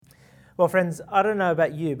Well, friends, I don't know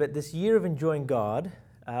about you, but this year of enjoying God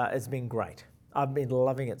has been great. I've been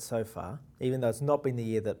loving it so far, even though it's not been the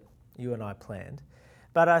year that you and I planned.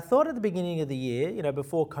 But I thought at the beginning of the year,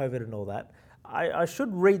 before COVID and all that, I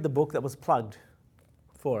should read the book that was plugged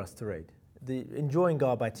for us to read, The Enjoying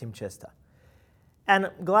God by Tim Chester. And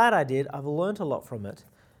I'm glad I did. I've learnt a lot from it.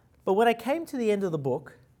 But when I came to the end of the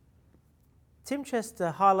book, Tim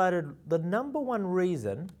Chester highlighted the number one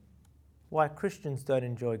reason why Christians don't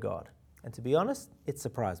enjoy God. And to be honest, it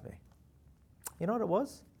surprised me. You know what it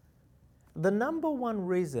was? The number one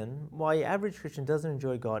reason why the average Christian doesn't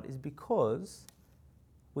enjoy God is because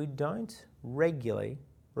we don't regularly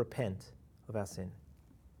repent of our sin.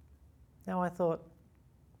 Now I thought,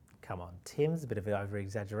 come on, Tim's a bit of an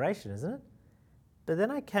over-exaggeration, isn't it? But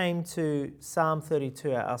then I came to Psalm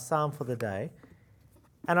 32, our psalm for the day,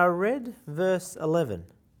 and I read verse 11,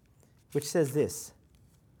 which says this: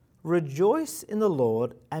 "Rejoice in the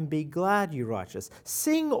Lord and be glad, you righteous.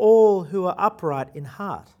 Sing all who are upright in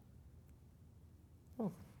heart."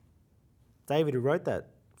 Well, David, who wrote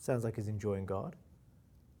that, sounds like he's enjoying God.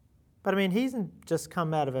 But he hasn't just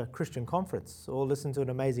come out of a Christian conference or listened to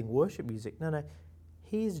an amazing worship music. No,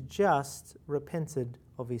 he's just repented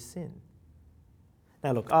of his sin.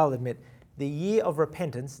 Now look, I'll admit, the year of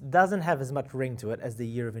repentance doesn't have as much ring to it as the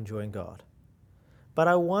year of enjoying God. But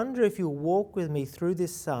I wonder if you'll walk with me through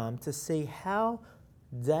this psalm to see how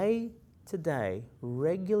day to day,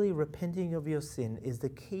 regularly repenting of your sin is the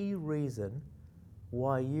key reason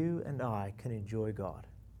why you and I can enjoy God.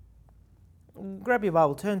 Grab your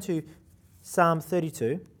Bible, turn to Psalm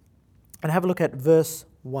 32 and have a look at verse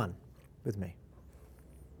 1 with me.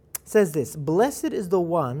 It says this: "Blessed is the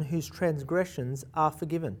one whose transgressions are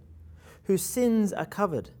forgiven, whose sins are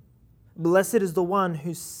covered. Blessed is the one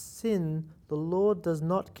whose sin the Lord does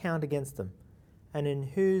not count against them, and in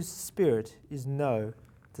whose spirit is no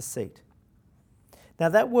deceit." Now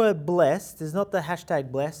that word blessed is not the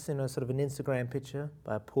hashtag blessed, sort of an Instagram picture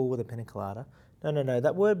by a pool with a pina colada. No.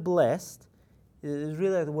 That word blessed is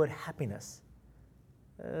really the word happiness.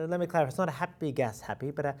 Let me clarify, it's not a happy gas happy,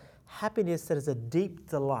 but a happiness that is a deep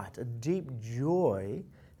delight, a deep joy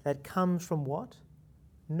that comes from what?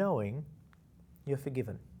 Knowing you're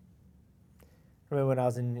forgiven. I remember when I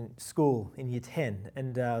was in school in year 10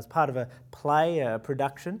 and I was part of a play, a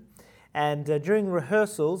production, and during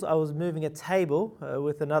rehearsals I was moving a table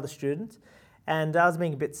with another student, and I was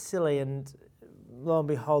being a bit silly, and lo and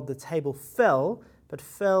behold the table fell, but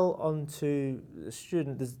fell onto the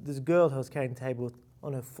student, this girl who was carrying the table,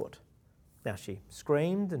 on her foot. Now she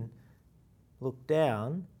screamed and looked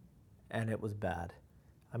down, and it was bad.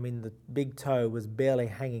 The big toe was barely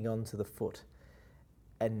hanging onto the foot.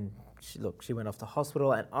 And she went off to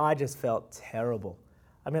hospital, and I just felt terrible.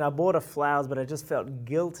 I bought her flowers, but I just felt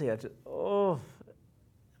guilty. A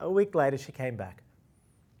week later, she came back.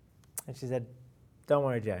 And she said, "Don't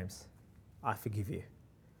worry, James, I forgive you."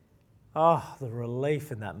 Oh, the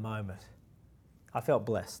relief in that moment. I felt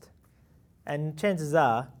blessed. And chances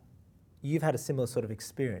are, you've had a similar sort of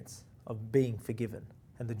experience of being forgiven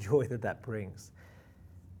and the joy that brings.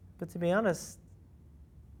 But to be honest,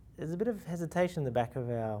 there's a bit of hesitation in the back of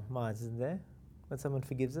our minds, isn't there? When someone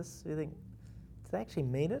forgives us, we think, do they actually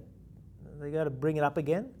mean it? Are they going to bring it up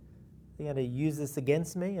again? Are they going to use this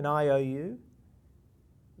against me, an IOU?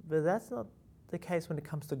 But that's not the case when it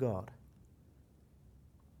comes to God.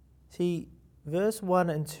 See, verse 1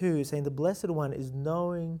 and 2 is saying the Blessed One is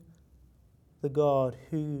knowing the God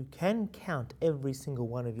who can count every single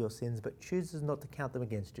one of your sins but chooses not to count them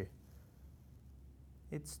against you.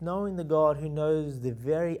 It's knowing the God who knows the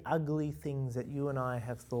very ugly things that you and I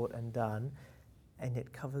have thought and done, and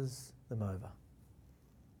yet covers them over.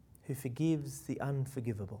 Who forgives the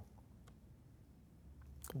unforgivable.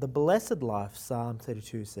 The blessed life, Psalm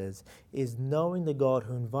 32 says, is knowing the God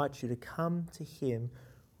who invites you to come to him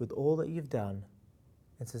with all that you've done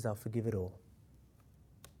and says, "I'll forgive it all."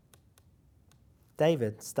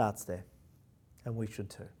 David starts there, and we should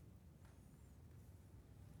too.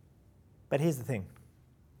 But here's the thing.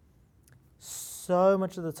 So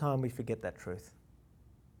much of the time we forget that truth.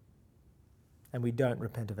 And we don't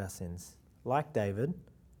repent of our sins. Like David,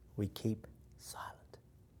 we keep silent.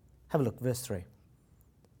 Have a look, verse 3.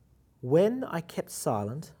 "When I kept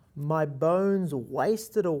silent, my bones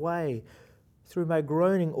wasted away through my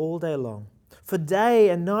groaning all day long. For day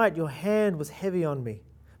and night your hand was heavy on me.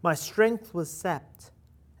 My strength was sapped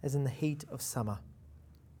as in the heat of summer."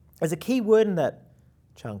 There's a key word in that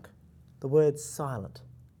chunk, the word silent,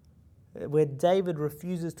 where David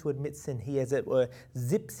refuses to admit sin. He, as it were,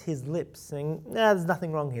 zips his lips, saying, there's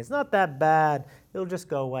nothing wrong here. It's not that bad. It'll just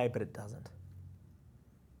go away, but it doesn't.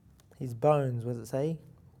 His bones, what does it say?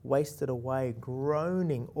 wasted away,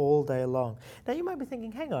 groaning all day long. Now you might be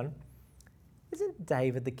thinking, hang on, isn't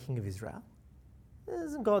David the king of Israel?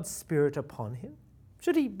 Isn't God's Spirit upon him?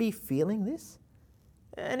 Should he be feeling this?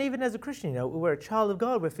 And even as a Christian, we're a child of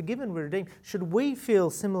God, we're forgiven, we're redeemed. Should we feel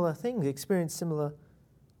similar things, experience similar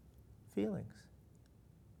feelings?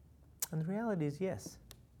 And the reality is yes.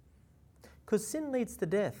 Because sin leads to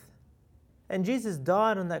death. And Jesus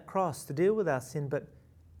died on that cross to deal with our sin, but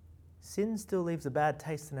sin still leaves a bad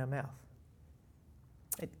taste in our mouth.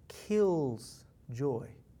 It kills joy.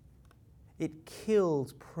 It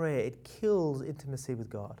kills prayer. It kills intimacy with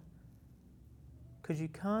God. Because you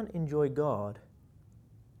can't enjoy God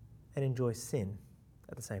and enjoy sin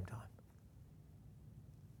at the same time.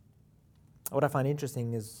 What I find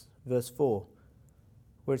interesting is verse 4,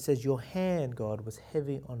 where it says, "Your hand, God, was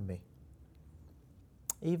heavy on me."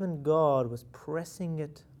 Even God was pressing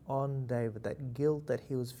it on David, that guilt that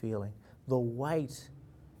he was feeling, the weight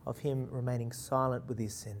of him remaining silent with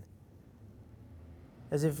his sin.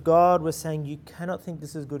 As if God was saying, you cannot think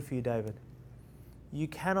this is good for you, David. You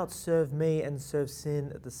cannot serve me and serve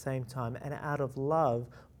sin at the same time. And out of love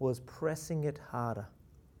was pressing it harder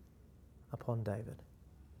upon David.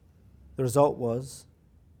 The result was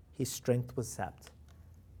his strength was sapped,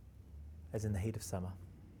 as in the heat of summer.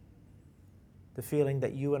 The feeling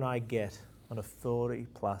that you and I get on a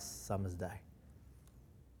 40-plus summer's day.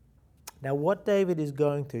 Now, what David is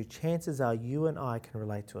going through, chances are you and I can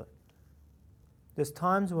relate to it. There's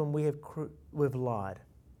times when we've lied.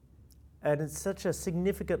 And it's such a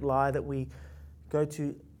significant lie that we go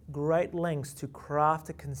to great lengths to craft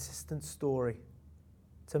a consistent story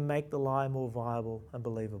to make the lie more viable and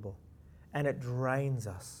believable. And it drains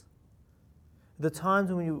us. The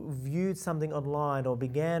times when you viewed something online or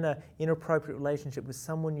began an inappropriate relationship with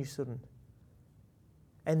someone you shouldn't.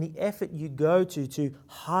 And the effort you go to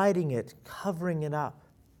hiding it, covering it up.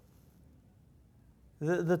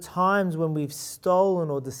 The times when we've stolen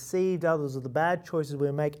or deceived others, or the bad choices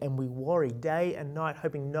we make, and we worry day and night,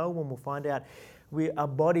 hoping no one will find out. Our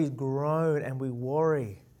bodies groan and we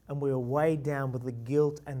worry, and we are weighed down with the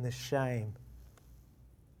guilt and the shame.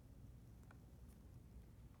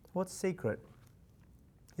 What secret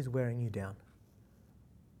is wearing you down?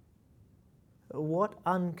 What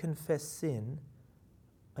unconfessed sin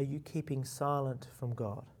are you keeping silent from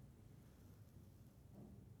God?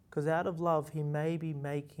 Because out of love, he may be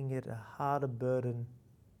making it a harder burden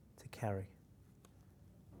to carry.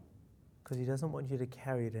 Because he doesn't want you to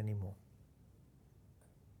carry it anymore.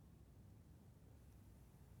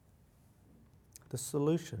 The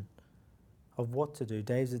solution of what to do,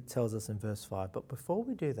 David tells us in verse 5. But before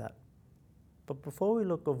we do that, before we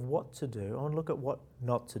look at what to do, I want to look at what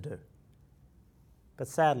not to do. But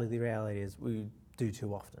sadly, the reality is we do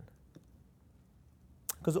too often.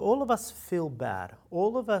 Because all of us feel bad.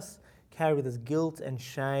 All of us carry with us guilt and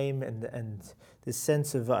shame and this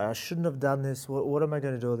sense of, I shouldn't have done this, what am I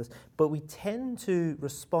going to do with this? But we tend to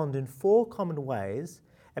respond in 4 common ways,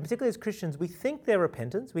 and particularly as Christians, we think they're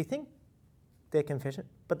repentance, we think they're confession,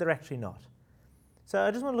 but they're actually not. So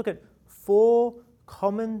I just want to look at 4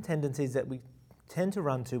 common tendencies that we tend to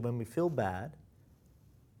run to when we feel bad,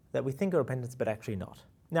 that we think are repentance, but actually not.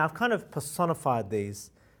 Now, I've kind of personified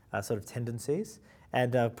these sort of tendencies,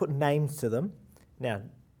 and put names to them. Now,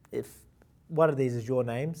 if one of these is your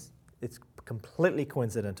names, it's completely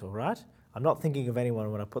coincidental, right? I'm not thinking of anyone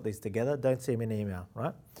when I put these together. Don't see them in email,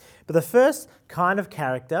 right? But the first kind of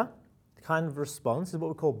character, kind of response, is what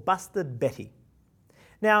we call busted Betty.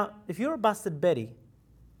 Now, if you're a busted Betty,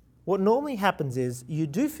 what normally happens is you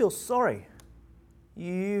do feel sorry.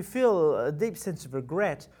 You feel a deep sense of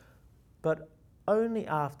regret, but only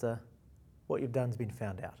after what you've done has been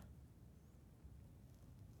found out.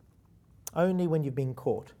 Only when you've been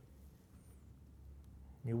caught.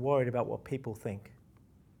 You're worried about what people think,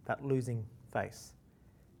 about losing face.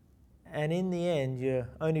 And in the end, you're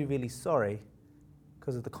only really sorry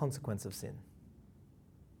because of the consequence of sin.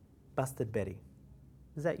 Busted Betty.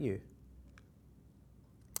 Is that you?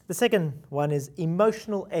 The second one is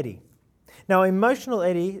emotional Eddie. Now, emotional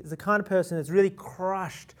Eddie is the kind of person that's really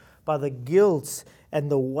crushed by the guilt and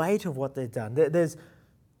the weight of what they've done. There's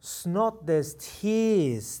snot, there's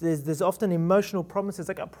tears, there's often emotional promises,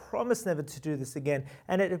 like I promise never to do this again.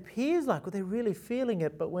 And it appears like they're really feeling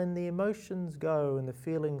it, but when the emotions go and the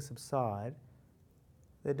feelings subside,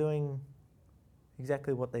 they're doing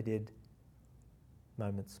exactly what they did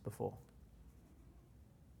moments before.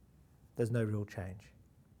 There's no real change.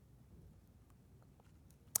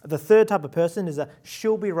 The third type of person is a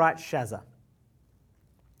she'll be right shazza.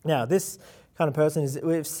 Now, this kind of person is,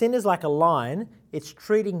 if sin is like a lion, it's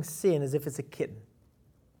treating sin as if it's a kitten.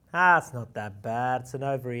 It's not that bad. It's an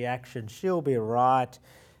overreaction. She'll be right.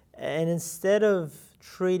 And instead of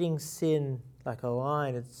treating sin like a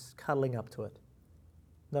lion, it's cuddling up to it,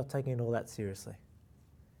 not taking it all that seriously.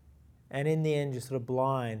 And in the end, you're sort of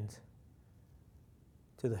blind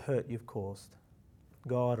to the hurt you've caused,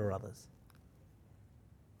 God or others.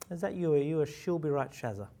 Is that you? Are you a she'll be right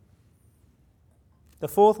Shazza? The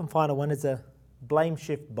fourth and final one is a blame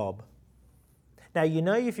shift Bob. Now, you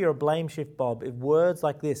know if you're a blame shift Bob if words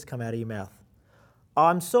like this come out of your mouth.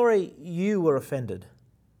 I'm sorry you were offended.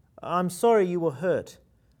 I'm sorry you were hurt.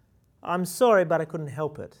 I'm sorry, but I couldn't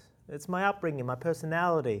help it. It's my upbringing, my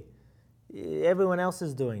personality. Everyone else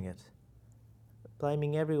is doing it.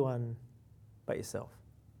 Blaming everyone but yourself.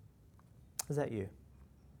 Is that you?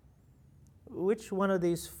 Which one of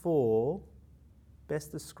these four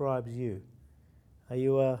best describes you? Are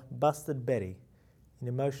you a busted Betty, an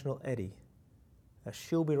emotional Eddie, a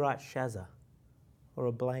she'll be right Shazza, or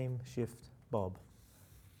a blame shift Bob?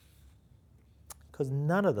 Because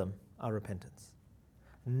none of them are repentance.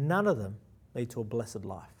 None of them lead to a blessed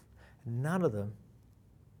life. None of them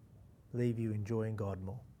leave you enjoying God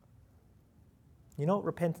more. You know what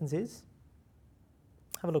repentance is?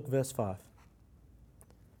 Have a look, verse 5.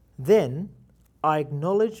 Then I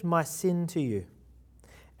acknowledged my sin to you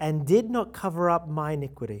and did not cover up my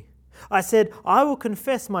iniquity. I said, I will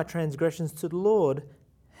confess my transgressions to the Lord,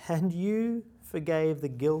 and you forgave the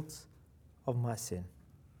guilt of my sin.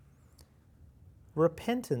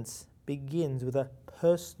 Repentance begins with a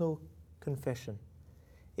personal confession.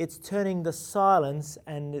 It's turning the silence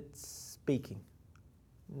and it's speaking.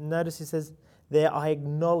 Notice he says, there I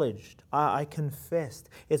acknowledged, I confessed.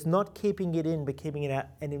 It's not keeping it in, but keeping it out.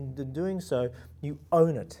 And in doing so, you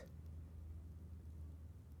own it.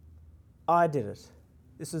 I did it.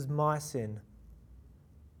 This is my sin.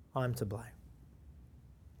 I'm to blame.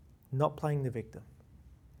 Not playing the victim.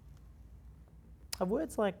 Have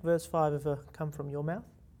words like verse 5 ever come from your mouth?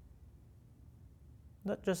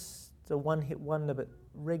 Not just a one-hit wonder, but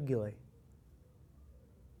regularly.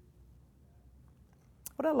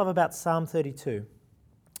 What I love about Psalm 32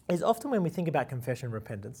 is often when we think about confession and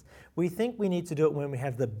repentance, we think we need to do it when we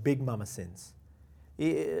have the big mama sins.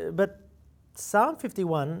 But Psalm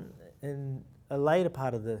 51, in a later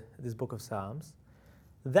part of this book of Psalms,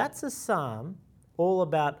 that's a psalm all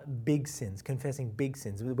about big sins, confessing big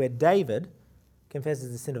sins, where David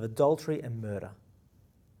confesses the sin of adultery and murder.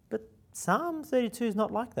 But Psalm 32 is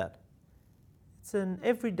not like that. It's an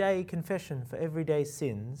everyday confession for everyday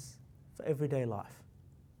sins, for everyday life.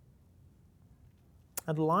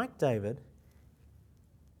 And like David,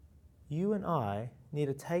 you and I need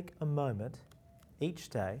to take a moment each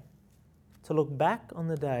day to look back on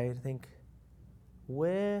the day and think,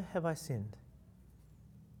 where have I sinned?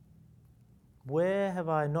 Where have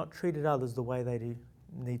I not treated others the way they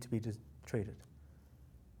need to be treated?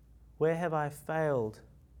 Where have I failed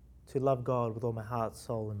to love God with all my heart,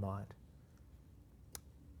 soul, and mind?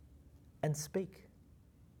 And speak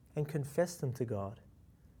and confess them to God,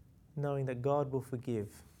 knowing that God will forgive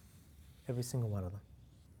every single one of them.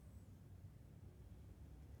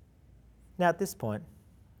 Now, at this point,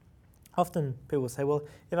 often people say, well,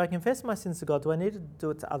 if I confess my sins to God, do I need to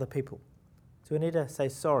do it to other people? Do I need to say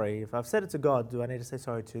sorry? If I've said it to God, do I need to say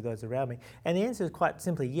sorry to those around me? And the answer is quite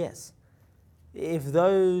simply yes, if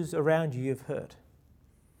those around you you've hurt.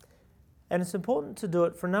 And it's important to do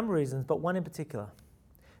it for a number of reasons, but one in particular.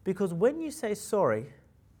 Because when you say sorry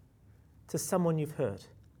to someone you've hurt,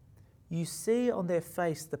 you see on their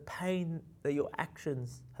face the pain that your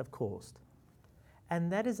actions have caused.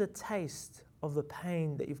 And that is a taste of the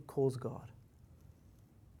pain that you've caused God.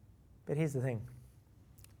 But here's the thing.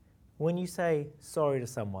 When you say sorry to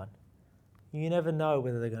someone, you never know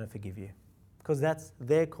whether they're going to forgive you, because that's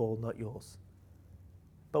their call, not yours.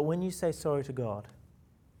 But when you say sorry to God,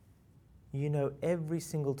 you know every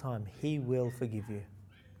single time He will forgive you.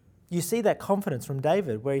 You see that confidence from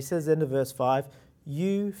David, where he says, end of verse 5,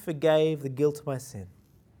 you forgave the guilt of my sin.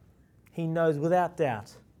 He knows without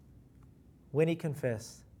doubt, when he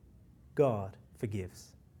confessed, God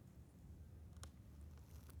forgives.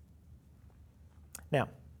 Now,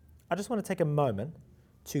 I just want to take a moment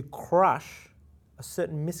to crush a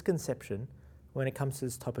certain misconception when it comes to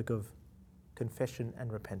this topic of confession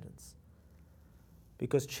and repentance.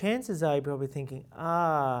 Because chances are you're probably thinking,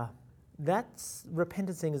 that's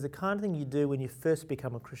repentance thing is the kind of thing you do when you first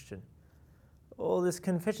become a Christian. Or this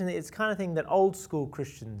confession, it's the kind of thing that old school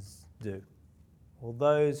Christians do. Or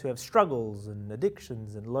those who have struggles and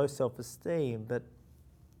addictions and low self-esteem. But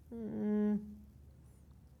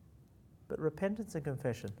repentance and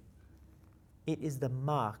confession, it is the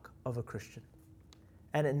mark of a Christian.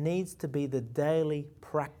 and it needs to be the daily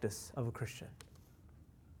practice of a Christian.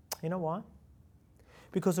 You know why?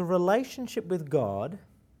 Because a relationship with God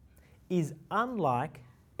is unlike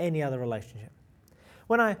any other relationship.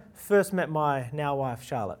 When I first met my now wife,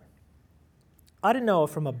 Charlotte, I didn't know her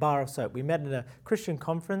from a bar of soap. We met at a Christian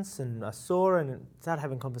conference and I saw her and started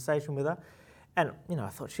having a conversation with her. And, I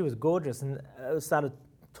thought she was gorgeous and I started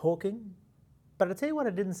talking. But I tell you what I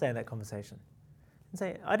didn't say in that conversation.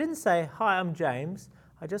 I didn't say, "Hi, I'm James.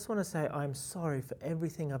 I just want to say I'm sorry for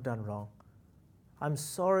everything I've done wrong. I'm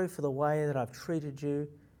sorry for the way that I've treated you.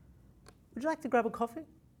 Would you like to grab a coffee?"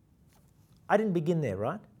 I didn't begin there,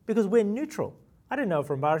 right? Because we're neutral. I didn't know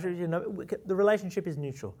from Baruch, the relationship is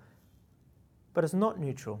neutral. But it's not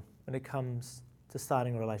neutral when it comes to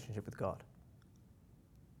starting a relationship with God.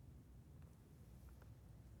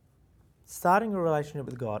 Starting a relationship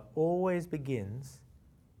with God always begins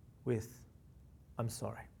with, "I'm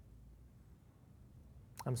sorry.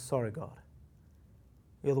 I'm sorry, God.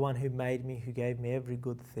 You're the one who made me, who gave me every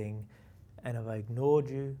good thing, and if I ignored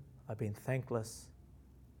you, I've been thankless,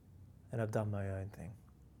 and I've done my own thing.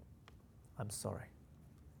 I'm sorry."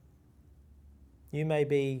 You may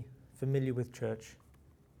be familiar with church,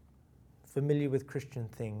 familiar with Christian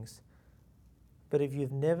things, but if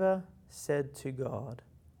you've never said to God,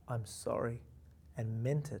 "I'm sorry," and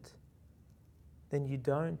meant it, then you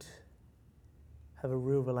don't have a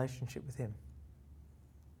real relationship with Him.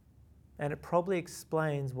 And it probably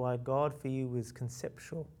explains why God for you is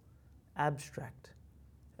conceptual, abstract,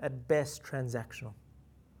 at best transactional.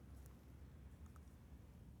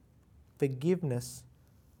 Forgiveness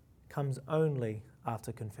comes only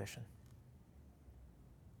after confession.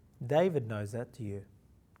 David knows that, to you.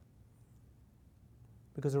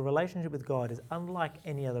 Because a relationship with God is unlike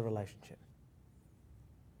any other relationship.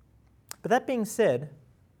 But that being said,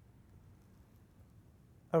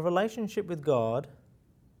 a relationship with God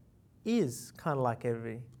is kind of like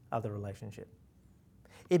every other relationship.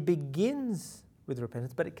 It begins with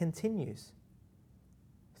repentance, but it continues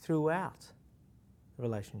throughout the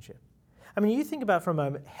relationship. I mean, you think about for a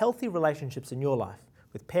moment healthy relationships in your life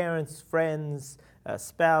with parents, friends,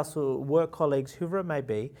 spouse, or work colleagues, whoever it may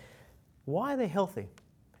be. Why are they healthy?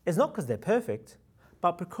 It's not because they're perfect,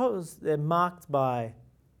 but because they're marked by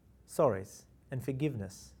sorries and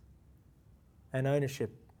forgiveness and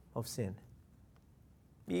ownership of sin.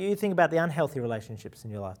 You think about the unhealthy relationships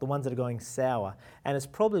in your life, the ones that are going sour, and it's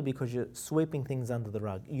probably because you're sweeping things under the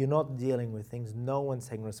rug. You're not dealing with things. No one's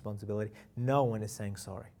taking responsibility. No one is saying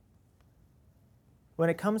sorry. When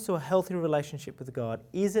it comes to a healthy relationship with God,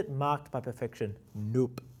 is it marked by perfection?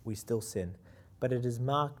 Nope, we still sin. But it is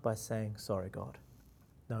marked by saying, "Sorry, God,"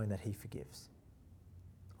 knowing that He forgives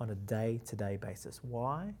on a day-to-day basis.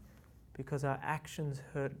 Why? Because our actions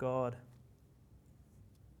hurt God.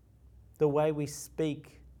 The way we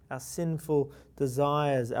speak, our sinful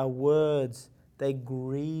desires, our words, they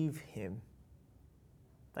grieve Him.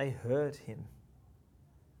 They hurt Him.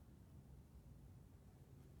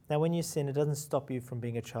 Now, when you sin, it doesn't stop you from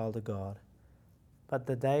being a child of God. But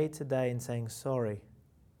the day-to-day and saying sorry,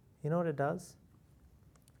 you know what it does?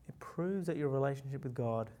 It proves that your relationship with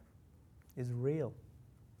God is real,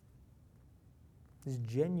 is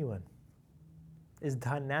genuine, is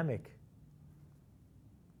dynamic,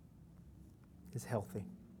 is healthy.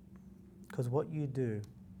 Because what you do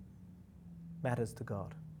matters to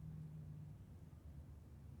God.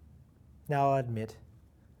 Now, I'll admit,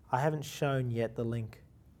 I haven't shown yet the link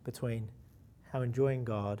between how enjoying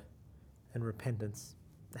God and repentance,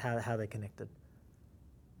 how they're connected.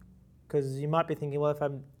 Because you might be thinking, well, if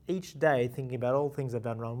I'm each day thinking about all things I've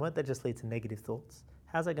done wrong, won't that just lead to negative thoughts?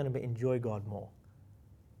 How's that going to enjoy God more?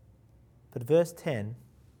 But verse 10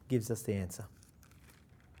 gives us the answer.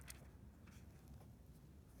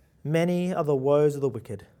 Many are the woes of the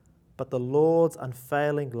wicked, but the Lord's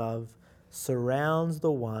unfailing love surrounds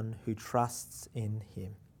the one who trusts in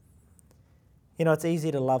Him. It's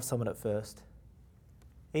easy to love someone at first.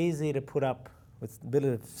 Easy to put up with a bit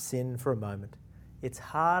of sin for a moment. It's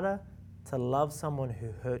harder to love someone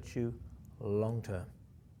who hurts you long term.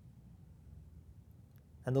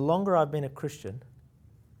 And the longer I've been a Christian,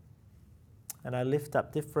 and I lift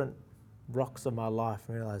up different rocks of my life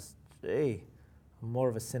and realize, gee, I'm more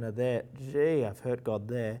of a sinner there. Gee, I've hurt God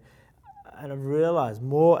there. And I've realized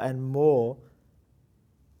more and more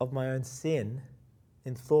of my own sin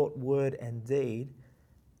in thought, word, and deed,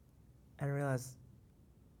 and realize,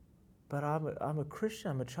 but I'm a Christian,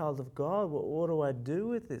 I'm a child of God. What do I do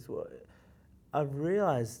with this? I've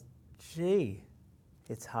realized, gee,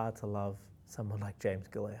 it's hard to love someone like James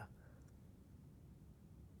Galea.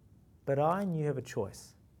 But I and you have a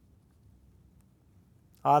choice.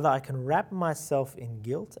 Either I can wrap myself in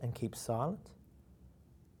guilt and keep silent,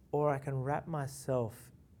 or I can wrap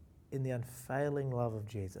myself in the unfailing love of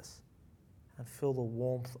Jesus and feel the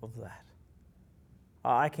warmth of that.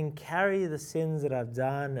 I can carry the sins that I've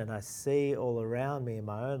done and I see all around me in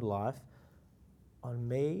my own life on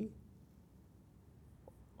me,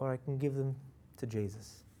 or I can give them to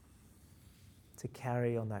Jesus to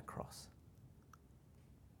carry on that cross.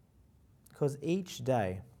 Because each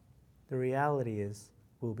day, the reality is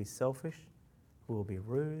we'll be selfish, we'll be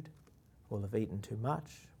rude, we'll have eaten too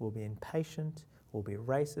much, we'll be impatient, we'll be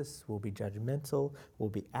racist, we'll be judgmental, we'll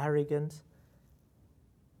be arrogant.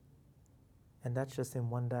 And that's just in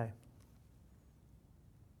one day.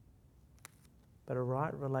 But a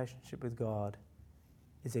right relationship with God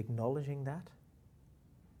is acknowledging that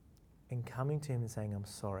and coming to Him and saying, I'm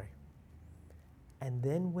sorry. And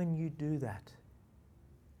then when you do that,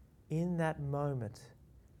 in that moment,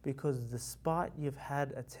 because despite you've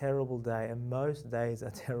had a terrible day, and most days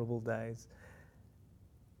are terrible days,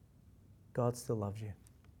 God still loves you.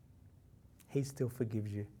 He still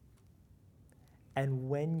forgives you. And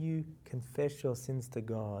when you confess your sins to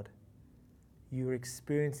God, you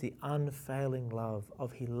experience the unfailing love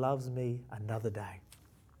of He loves me another day.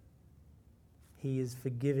 He is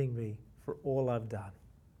forgiving me for all I've done.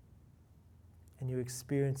 And you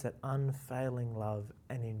experience that unfailing love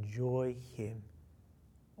and enjoy Him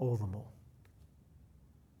all the more.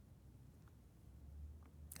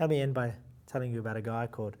 Let me end by telling you about a guy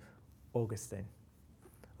called Augustine.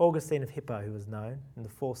 Augustine of Hippo, who was known in the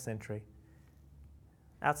 4th century.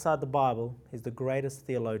 Outside the Bible, he's the greatest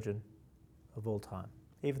theologian of all time.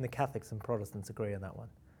 Even the Catholics and Protestants agree on that one.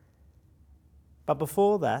 But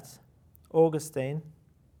before that, Augustine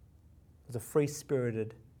was a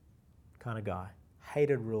free-spirited kind of guy.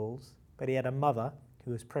 Hated rules, but he had a mother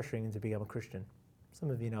who was pressuring him to become a Christian.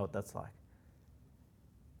 Some of you know what that's like.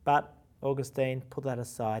 But Augustine put that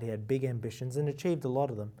aside. He had big ambitions and achieved a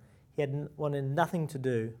lot of them. He wanted nothing to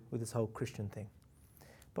do with this whole Christian thing.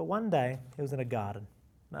 But one day, he was in a garden,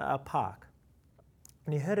 a park,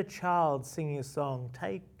 and he heard a child singing a song,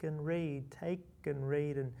 take and read,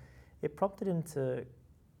 and it prompted him to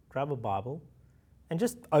grab a Bible and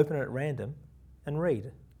just open it at random and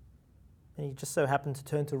read. And he just so happened to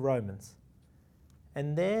turn to Romans.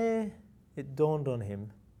 And there it dawned on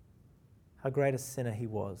him how great a sinner he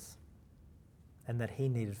was and that he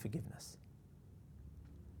needed forgiveness.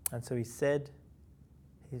 And so he said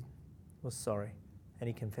he was sorry and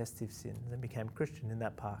he confessed his sins and became a Christian in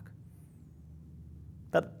that park.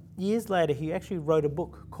 But years later, he actually wrote a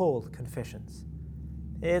book called Confessions.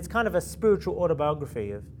 It's kind of a spiritual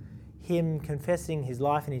autobiography of him confessing his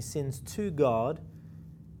life and his sins to God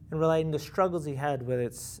and relating the struggles he had, whether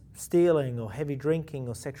it's stealing or heavy drinking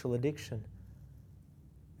or sexual addiction.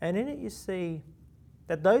 And in it you see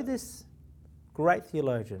that though this great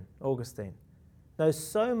theologian, Augustine, knows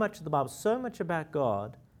so much of the Bible, so much about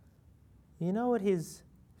God, you know what his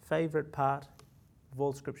favourite part of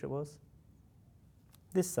all Scripture was?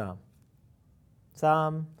 This psalm,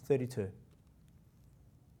 Psalm 32.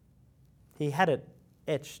 He had it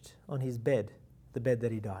etched on his bed, the bed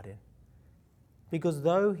that he died in. Because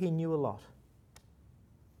though he knew a lot,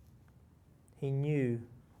 he knew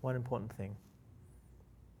one important thing,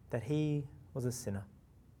 that he was a sinner.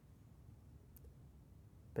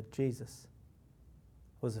 But Jesus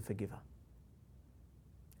was a forgiver.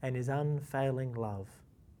 And his unfailing love,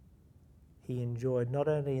 he enjoyed not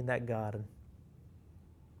only in that garden,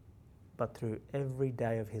 but through every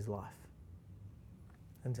day of his life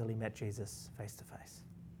until he met Jesus face to face.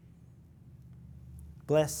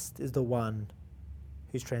 Blessed is the one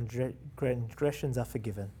whose transgressions are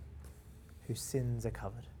forgiven, whose sins are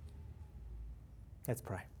covered. Let's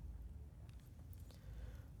pray.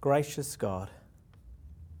 Gracious God,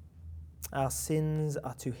 our sins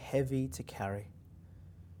are too heavy to carry,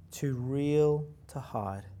 too real to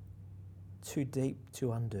hide, too deep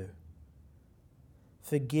to undo.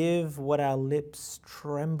 Forgive what our lips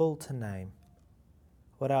tremble to name,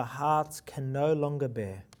 what our hearts can no longer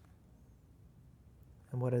bear,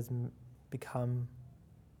 and what has become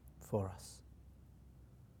for us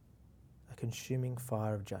a consuming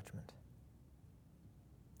fire of judgment.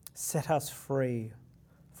 Set us free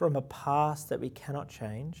from a past that we cannot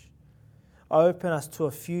change. Open us to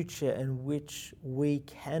a future in which we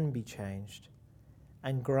can be changed,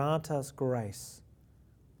 and grant us grace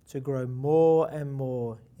to grow more and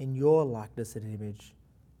more in your likeness and image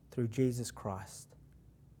through Jesus Christ,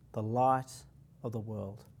 the light of the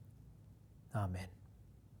world. Amen.